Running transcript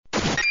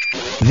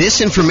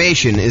This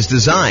information is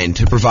designed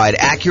to provide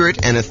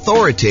accurate and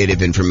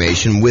authoritative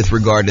information with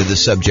regard to the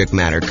subject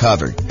matter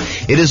covered.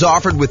 It is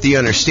offered with the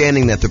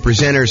understanding that the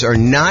presenters are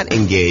not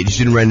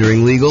engaged in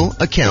rendering legal,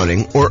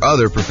 accounting, or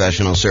other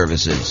professional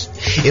services.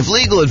 If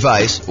legal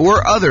advice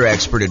or other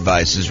expert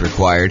advice is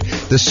required,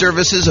 the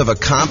services of a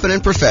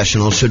competent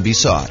professional should be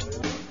sought.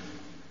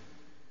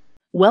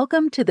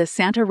 Welcome to the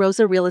Santa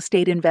Rosa Real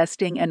Estate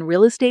Investing and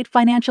Real Estate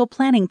Financial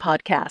Planning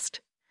Podcast.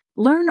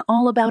 Learn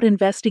all about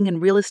investing in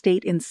real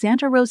estate in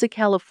Santa Rosa,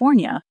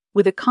 California,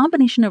 with a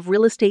combination of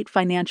real estate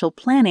financial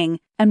planning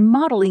and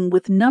modeling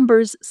with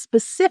numbers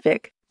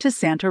specific to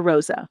Santa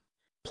Rosa,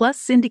 plus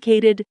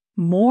syndicated,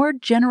 more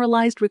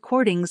generalized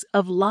recordings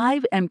of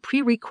live and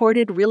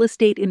pre-recorded real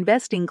estate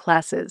investing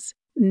classes,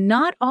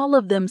 not all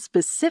of them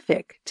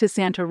specific to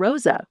Santa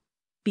Rosa.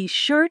 Be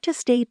sure to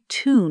stay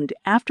tuned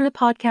after the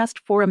podcast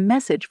for a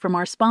message from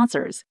our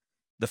sponsors.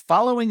 The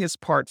following is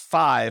part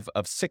 5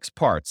 of 6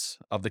 parts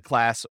of the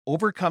class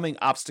Overcoming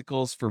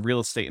Obstacles for Real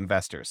Estate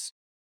Investors.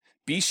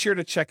 Be sure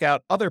to check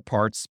out other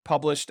parts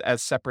published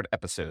as separate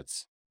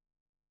episodes.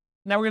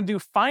 Now we're going to do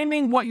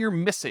finding what you're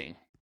missing.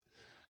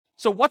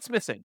 So what's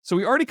missing? So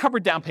we already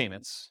covered down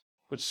payments,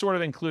 which sort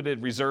of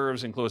included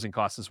reserves and closing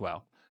costs as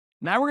well.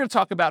 Now we're going to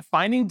talk about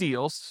finding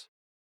deals,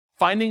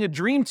 finding a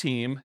dream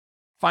team,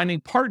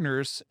 finding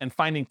partners, and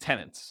finding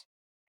tenants.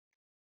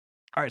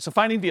 All right, so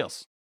finding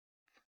deals.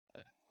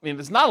 I mean,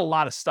 there's not a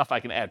lot of stuff I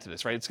can add to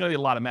this, right? It's going to be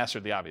a lot of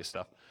master the obvious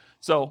stuff.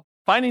 So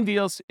finding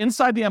deals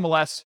inside the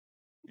MLS,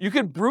 you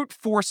can brute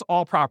force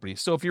all properties.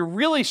 So if you're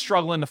really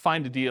struggling to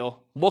find a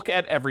deal, look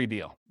at every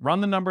deal. Run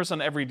the numbers on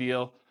every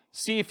deal.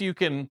 See if you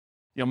can,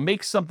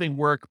 make something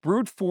work.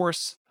 Brute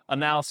force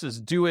analysis,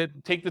 do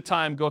it. Take the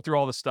time, go through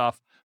all the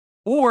stuff.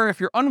 Or if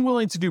you're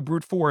unwilling to do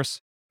brute force,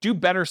 do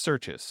better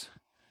searches.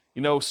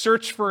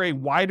 Search for a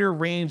wider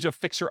range of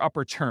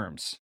fixer-upper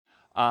terms.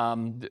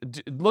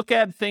 Look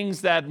at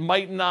things that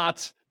might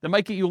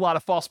get you a lot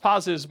of false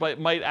positives, but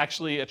might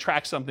actually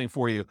attract something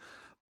for you.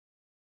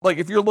 Like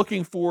if you're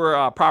looking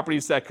for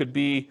properties that could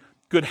be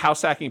good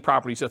house hacking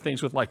properties, so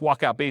things with like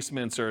walkout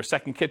basements or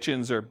second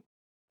kitchens or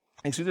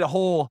things. We did a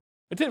whole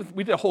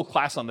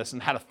class on this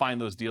and how to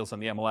find those deals on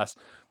the MLS.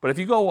 But if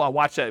you go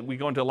watch that, we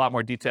go into a lot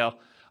more detail.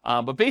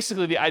 But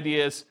basically the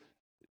idea is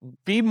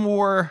be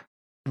more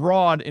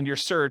broad in your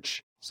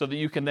search so that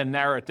you can then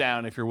narrow it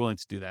down if you're willing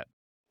to do that.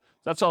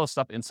 That's all the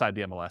stuff inside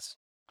the MLS.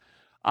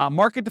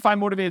 Market to find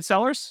motivated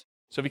sellers.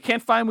 So if you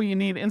can't find what you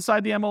need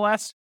inside the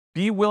MLS,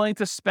 be willing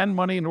to spend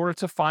money in order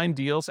to find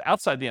deals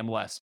outside the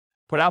MLS.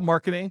 Put out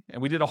marketing,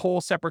 and we did a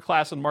whole separate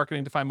class on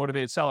marketing to find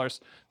motivated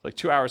sellers, like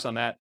 2 hours on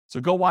that. So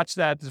go watch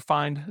that to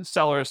find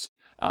sellers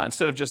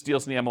instead of just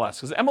deals in the MLS.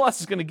 Because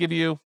MLS is going to give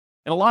you,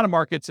 in a lot of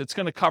markets, it's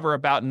going to cover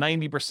about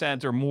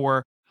 90% or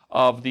more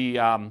of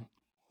the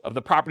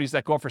properties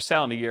that go up for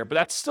sale in a year. But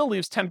that still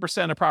leaves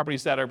 10% of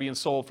properties that are being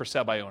sold for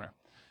sale by owner.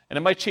 And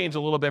it might change a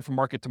little bit from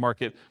market to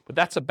market, but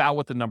that's about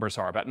what the numbers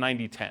are, about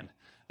 90-10.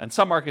 And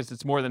some markets,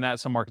 it's more than that.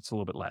 Some markets, a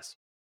little bit less.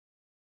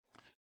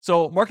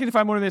 So marketing to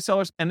find motivated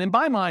sellers. And in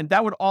my mind,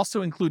 that would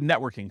also include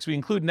networking. So we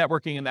include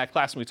networking in that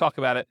class when we talk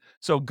about it.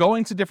 So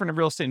going to different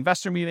real estate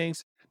investor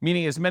meetings,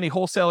 meeting as many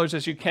wholesalers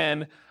as you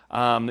can,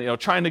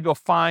 trying to go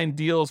find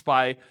deals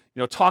by,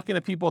 talking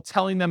to people,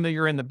 telling them that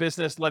you're in the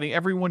business, letting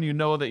everyone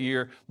that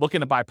you're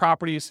looking to buy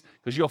properties,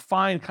 because you'll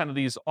find kind of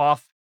these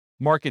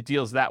off-market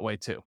deals that way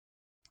too.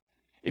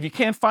 If you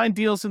can't find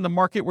deals in the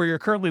market where you're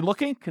currently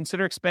looking,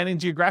 consider expanding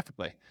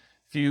geographically.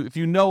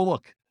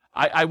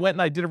 I went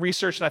and I did a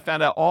research and I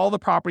found out all the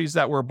properties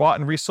that were bought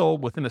and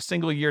resold within a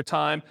single year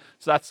time.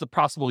 So that's the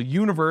possible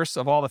universe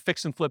of all the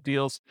fix and flip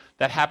deals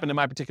that happened in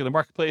my particular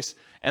marketplace.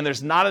 And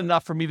there's not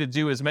enough for me to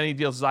do as many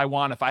deals as I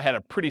want if I had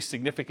a pretty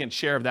significant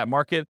share of that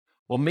market.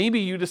 Well, maybe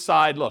you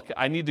decide, look,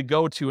 I need to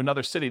go to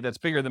another city that's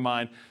bigger than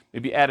mine,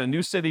 maybe add a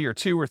new city or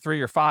 2 or 3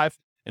 or 5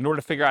 in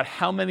order to figure out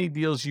how many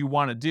deals you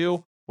want to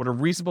do, what a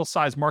reasonable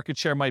size market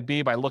share might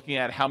be by looking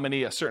at how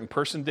many a certain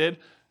person did,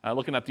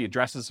 looking at the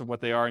addresses of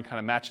what they are and kind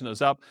of matching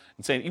those up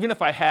and saying, even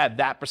if I had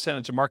that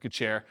percentage of market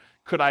share,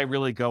 could I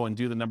really go and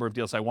do the number of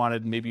deals I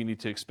wanted? Maybe you need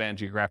to expand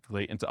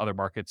geographically into other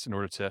markets in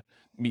order to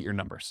meet your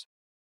numbers.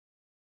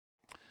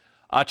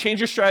 Change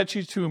your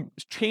strategy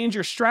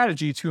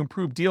to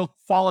improve deal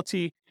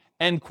quality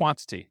and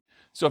quantity.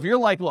 So if you're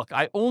like, look,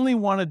 I only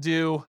want to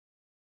do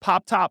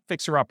pop-top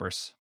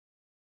fixer-uppers,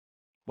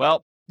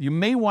 well, you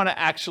may want to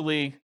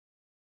actually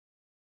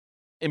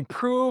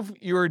improve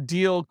your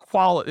deal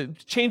quality,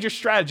 change your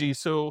strategy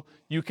so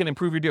you can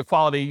improve your deal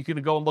quality. You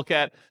can go and look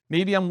at,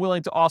 maybe I'm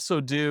willing to also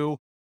do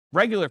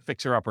regular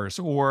fixer-uppers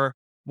or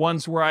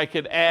ones where I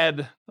could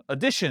add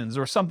additions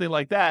or something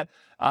like that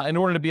in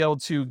order to be able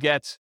to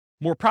get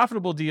more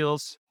profitable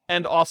deals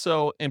and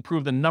also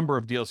improve the number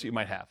of deals that you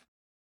might have.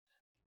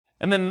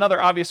 And then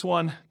another obvious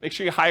one, make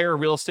sure you hire a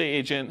real estate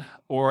agent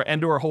or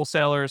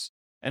wholesalers,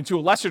 and to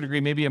a lesser degree,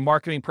 maybe a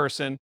marketing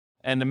person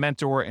and a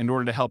mentor in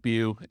order to help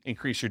you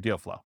increase your deal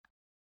flow.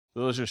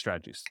 So those are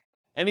strategies.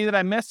 Any that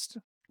I missed?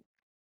 Does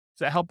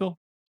that help, Bill?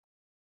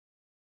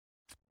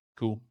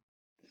 Cool.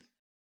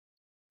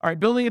 All right,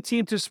 building a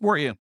team to support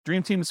you.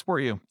 dream team to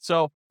support you.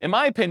 So in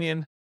my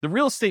opinion, the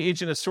real estate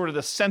agent is sort of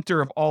the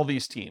center of all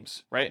these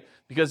teams, right?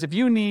 Because if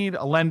you need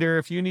a lender,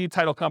 if you need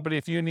title company,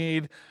 if you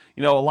need,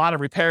 a lot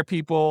of repair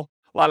people,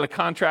 a lot of the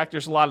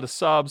contractors, a lot of the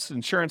subs,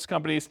 insurance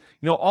companies,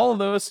 all of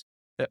those,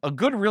 a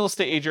good real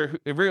estate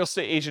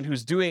agent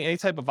who's doing any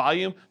type of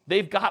volume,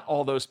 they've got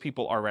all those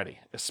people already,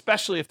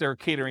 especially if they're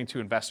catering to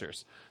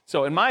investors.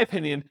 So in my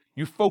opinion,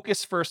 you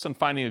focus first on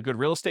finding a good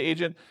real estate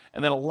agent,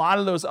 and then a lot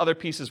of those other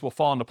pieces will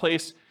fall into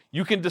place.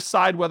 You can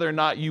decide whether or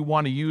not you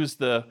want to use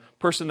the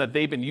person that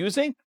they've been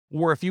using,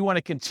 or if you want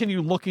to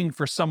continue looking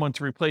for someone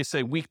to replace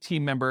a weak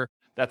team member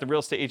that the real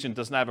estate agent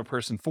doesn't have a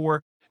person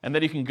for. And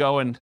then you can go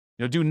and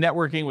do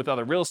networking with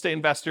other real estate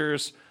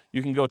investors.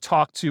 You can go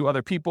talk to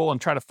other people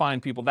and try to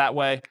find people that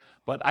way.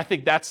 But I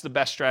think that's the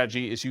best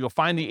strategy, is you go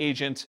find the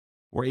agent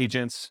or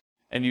agents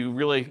and you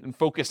really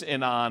focus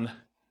in on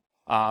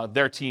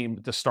their team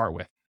to start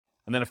with.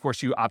 And then, of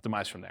course, you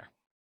optimize from there.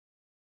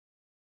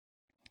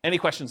 Any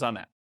questions on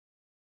that?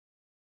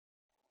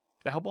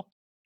 Is that helpful?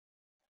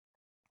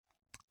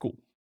 Cool.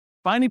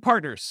 Finding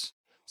partners.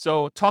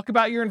 So talk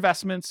about your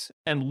investments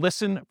and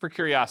listen for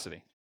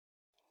curiosity.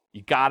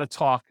 You got to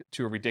talk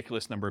to a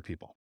ridiculous number of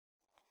people.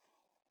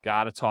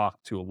 Got to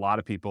talk to a lot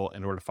of people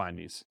in order to find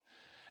these.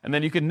 And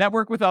then you can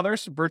network with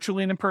others,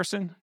 virtually and in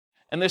person.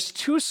 And there's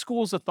two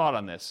schools of thought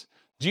on this.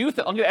 I'm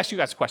going to ask you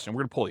guys a question.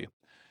 We're going to poll you.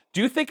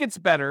 Do you think it's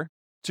better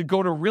to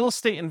go to real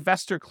estate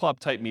investor club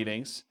type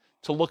meetings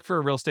to look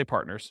for real estate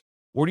partners?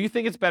 Or do you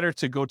think it's better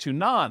to go to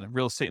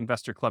non-real estate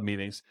investor club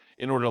meetings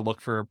in order to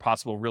look for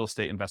possible real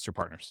estate investor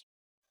partners?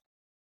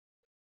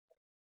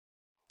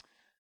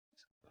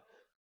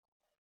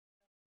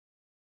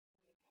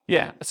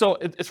 Yeah, so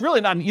it's really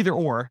not an either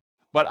or,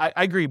 but I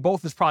agree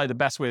both is probably the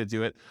best way to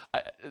do it.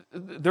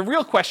 The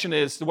real question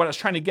is, what I was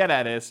trying to get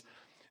at is,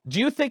 do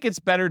you think it's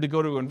better to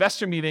go to an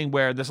investor meeting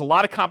where there's a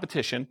lot of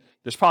competition,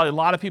 there's probably a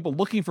lot of people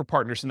looking for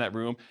partners in that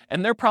room,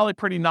 and they're probably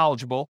pretty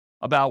knowledgeable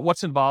about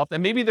what's involved,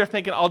 and maybe they're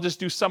thinking, I'll just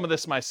do some of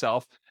this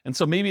myself, and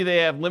so maybe they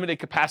have limited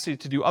capacity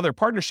to do other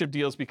partnership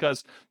deals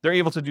because they're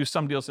able to do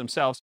some deals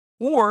themselves?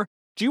 Or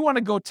do you want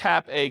to go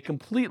tap a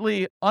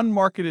completely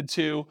unmarketed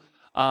to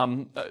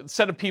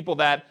set of people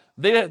that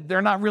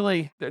they're not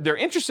really, they're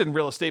interested in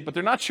real estate, but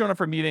they're not showing up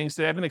for meetings.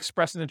 They haven't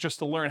expressed an interest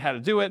to learn how to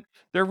do it.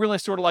 They're really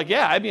sort of like,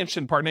 yeah, I'd be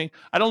interested in partnering.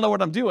 I don't know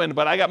what I'm doing,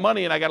 but I got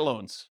money and I got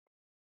loans.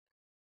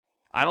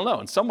 I don't know.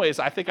 In some ways,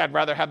 I think I'd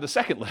rather have the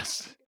second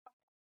list.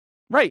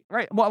 Right.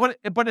 Well,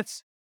 but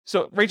it's,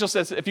 so Rachel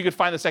says, if you could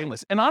find the second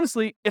list. And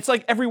honestly, it's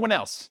like everyone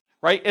else,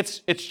 right?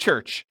 It's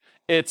church.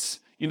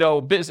 It's,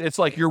 business. It's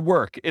like your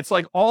work. It's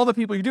like all the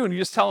people you're doing. You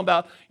just tell them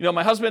about,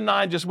 my husband and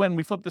I just went and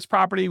we flipped this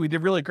property. We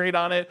did really great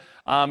on it.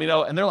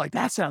 And they're like,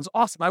 that sounds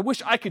awesome. I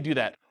wish I could do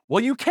that.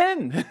 Well, you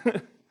can,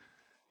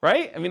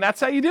 right? I mean,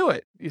 that's how you do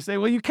it. You say,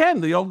 well, you can,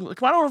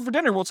 come on over for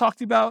dinner. We'll talk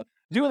to you about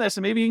doing this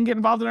and maybe you can get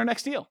involved in our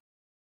next deal.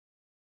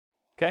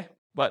 Okay.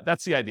 But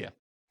that's the idea.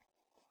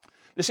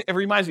 It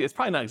reminds me, it's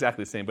probably not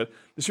exactly the same, but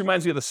this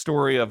reminds me of the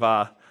story of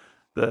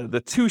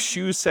the two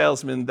shoe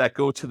salesmen that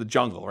go to the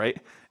jungle, right?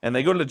 And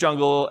they go to the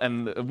jungle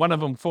and one of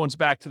them phones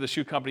back to the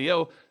shoe company,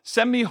 yo,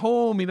 send me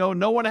home,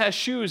 no one has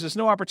shoes, there's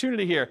no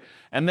opportunity here.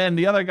 And then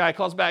the other guy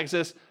calls back and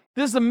says,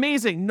 this is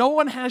amazing, no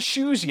one has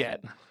shoes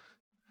yet,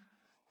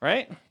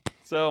 right?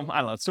 So I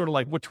don't know, it's sort of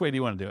like, which way do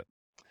you want to do it?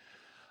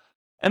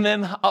 And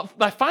then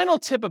my final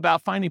tip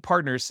about finding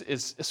partners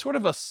is sort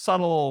of a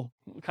subtle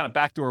kind of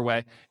backdoor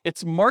way.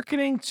 It's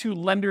marketing to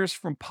lenders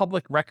from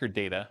public record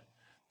data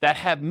that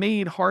have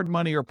made hard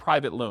money or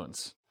private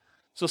loans.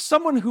 So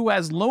someone who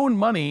has loaned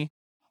money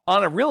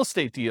on a real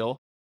estate deal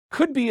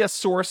could be a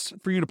source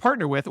for you to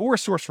partner with, or a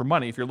source for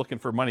money if you're looking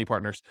for money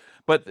partners.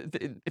 But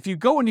if you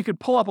go and you could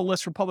pull up a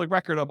list from public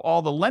record of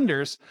all the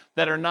lenders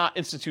that are not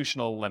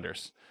institutional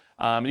lenders.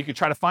 You could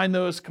try to find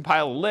those,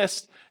 compile a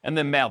list, and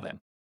then mail them.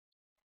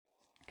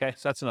 Okay,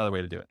 so that's another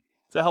way to do it.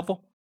 Is that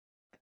helpful?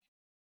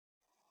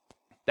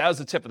 That was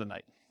the tip of the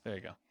night. There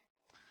you go.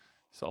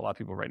 So a lot of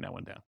people writing that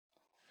one down.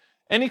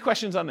 Any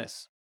questions on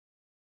this?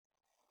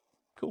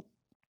 Cool.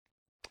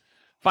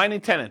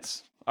 Finding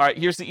tenants. All right,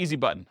 here's the easy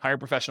button. Hire a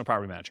professional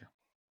property manager.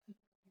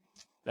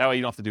 That way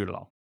you don't have to do it at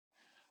all.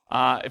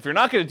 If you're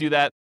not going to do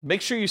that,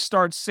 make sure you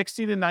start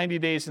 60 to 90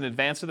 days in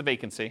advance of the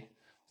vacancy.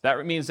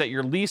 That means that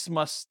your lease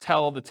must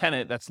tell the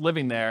tenant that's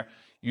living there,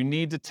 you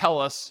need to tell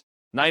us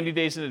 90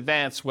 days in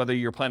advance whether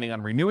you're planning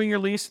on renewing your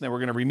lease, and then we're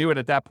going to renew it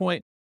at that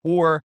point,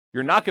 or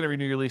you're not going to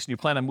renew your lease and you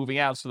plan on moving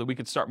out so that we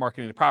can start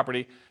marketing the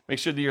property. Make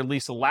sure that your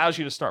lease allows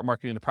you to start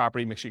marketing the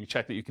property. Make sure you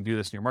check that you can do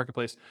this in your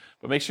marketplace,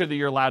 but make sure that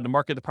you're allowed to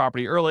market the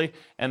property early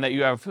and that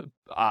you have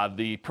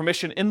the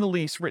permission in the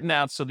lease written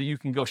out so that you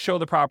can go show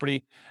the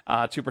property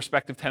to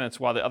prospective tenants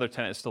while the other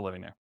tenant is still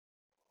living there.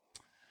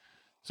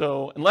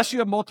 So unless you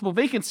have multiple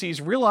vacancies,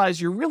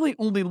 realize you're really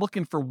only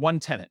looking for one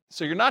tenant.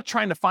 So you're not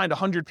trying to find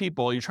 100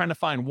 people, you're trying to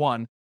find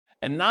one.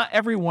 And not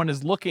everyone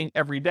is looking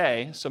every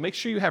day. So make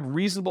sure you have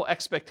reasonable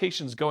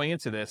expectations going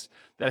into this,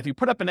 that if you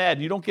put up an ad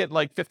and you don't get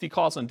like 50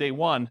 calls on day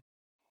one,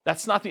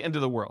 that's not the end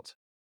of the world.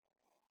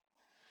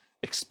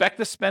 Expect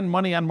to spend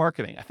money on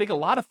marketing. I think a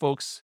lot of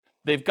folks,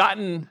 they've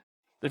gotten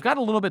they've got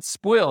a little bit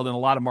spoiled in a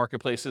lot of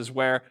marketplaces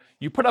where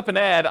you put up an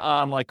ad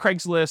on like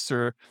Craigslist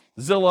or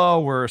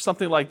Zillow or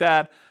something like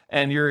that,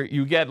 and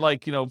you get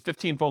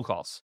 15 phone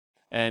calls,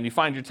 and you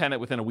find your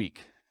tenant within a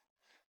week.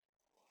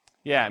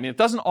 Yeah, I mean, it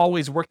doesn't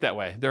always work that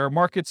way. There are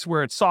markets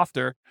where it's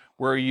softer,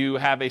 where you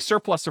have a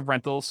surplus of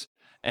rentals,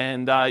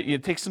 and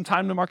it takes some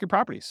time to market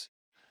properties.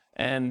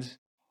 And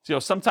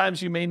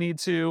sometimes you may need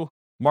to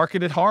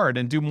market it hard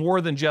and do more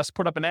than just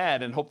put up an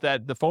ad and hope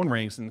that the phone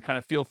rings and kind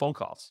of field phone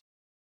calls.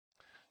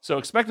 So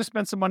expect to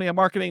spend some money on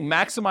marketing,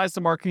 maximize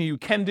the marketing you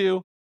can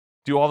do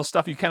all the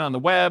stuff you can on the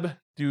web,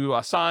 do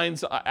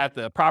signs at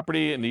the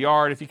property, in the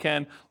yard if you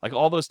can, like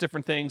all those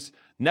different things.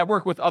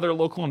 Network with other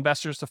local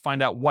investors to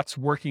find out what's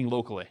working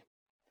locally.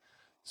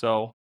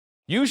 So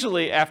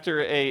usually after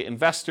an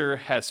investor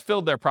has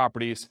filled their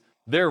properties,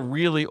 they're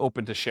really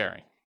open to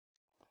sharing.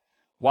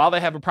 While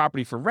they have a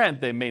property for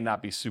rent, they may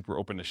not be super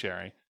open to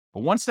sharing.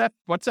 But once that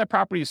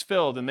property is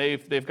filled and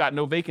they've got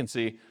no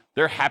vacancy,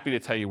 they're happy to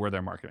tell you where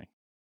they're marketing.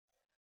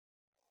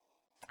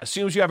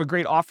 Assumes you have a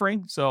great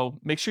offering, so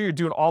make sure you're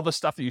doing all the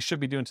stuff that you should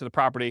be doing to the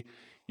property.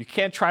 You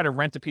can't try to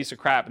rent a piece of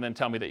crap and then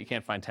tell me that you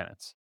can't find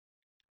tenants.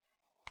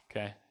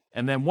 Okay?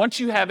 And then once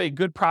you have a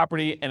good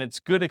property and it's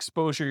good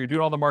exposure, you're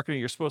doing all the marketing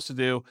you're supposed to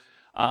do,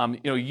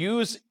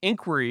 use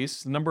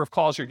inquiries, the number of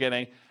calls you're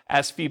getting,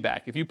 as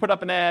feedback. If you put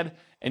up an ad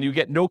and you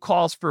get no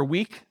calls for a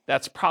week,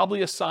 that's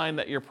probably a sign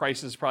that your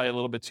price is probably a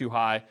little bit too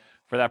high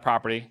for that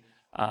property.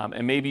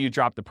 And maybe you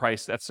drop the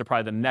price. That's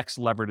probably the next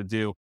lever to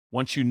do.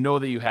 Once you know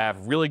that you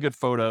have really good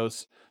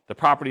photos, the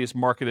property is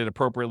marketed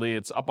appropriately,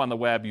 it's up on the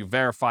web, you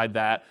verified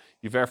that,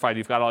 you've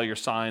got all your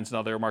signs and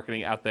other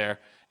marketing out there,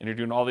 and you're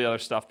doing all the other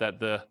stuff that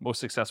the most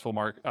successful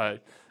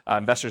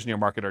investors in your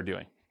market are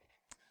doing.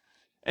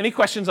 Any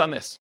questions on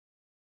this?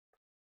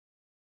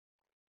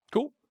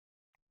 Cool.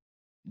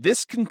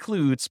 This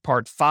concludes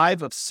part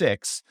 5 of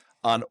 6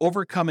 on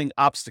overcoming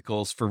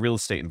obstacles for real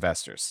estate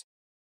investors.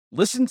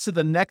 Listen to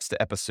the next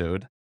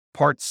episode,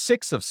 part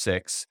 6 of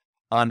 6,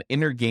 on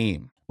inner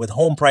game. With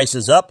home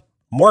prices up,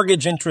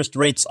 mortgage interest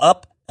rates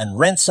up, and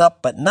rents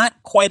up, but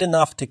not quite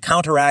enough to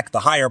counteract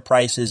the higher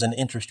prices and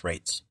interest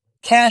rates.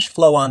 Cash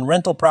flow on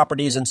rental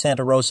properties in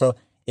Santa Rosa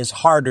is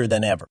harder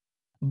than ever.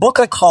 Book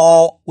a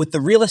call with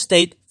the Real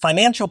Estate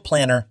Financial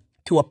Planner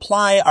to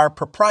apply our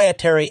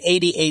proprietary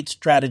 88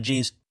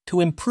 strategies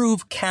to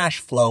improve cash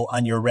flow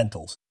on your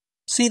rentals.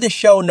 See the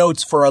show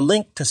notes for a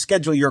link to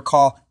schedule your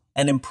call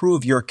and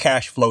improve your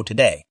cash flow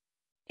today.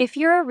 If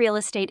you're a real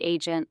estate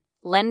agent,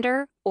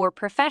 lender, or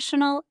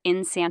professional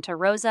in Santa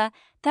Rosa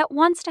that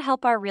wants to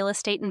help our real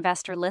estate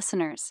investor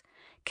listeners,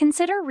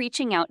 consider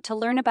reaching out to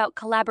learn about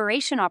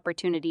collaboration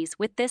opportunities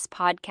with this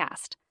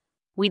podcast.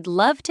 We'd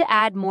love to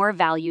add more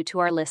value to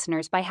our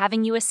listeners by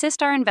having you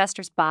assist our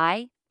investors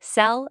buy,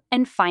 sell,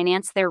 and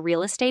finance their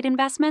real estate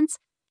investments.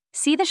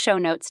 See the show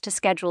notes to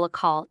schedule a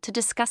call to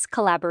discuss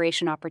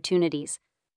collaboration opportunities.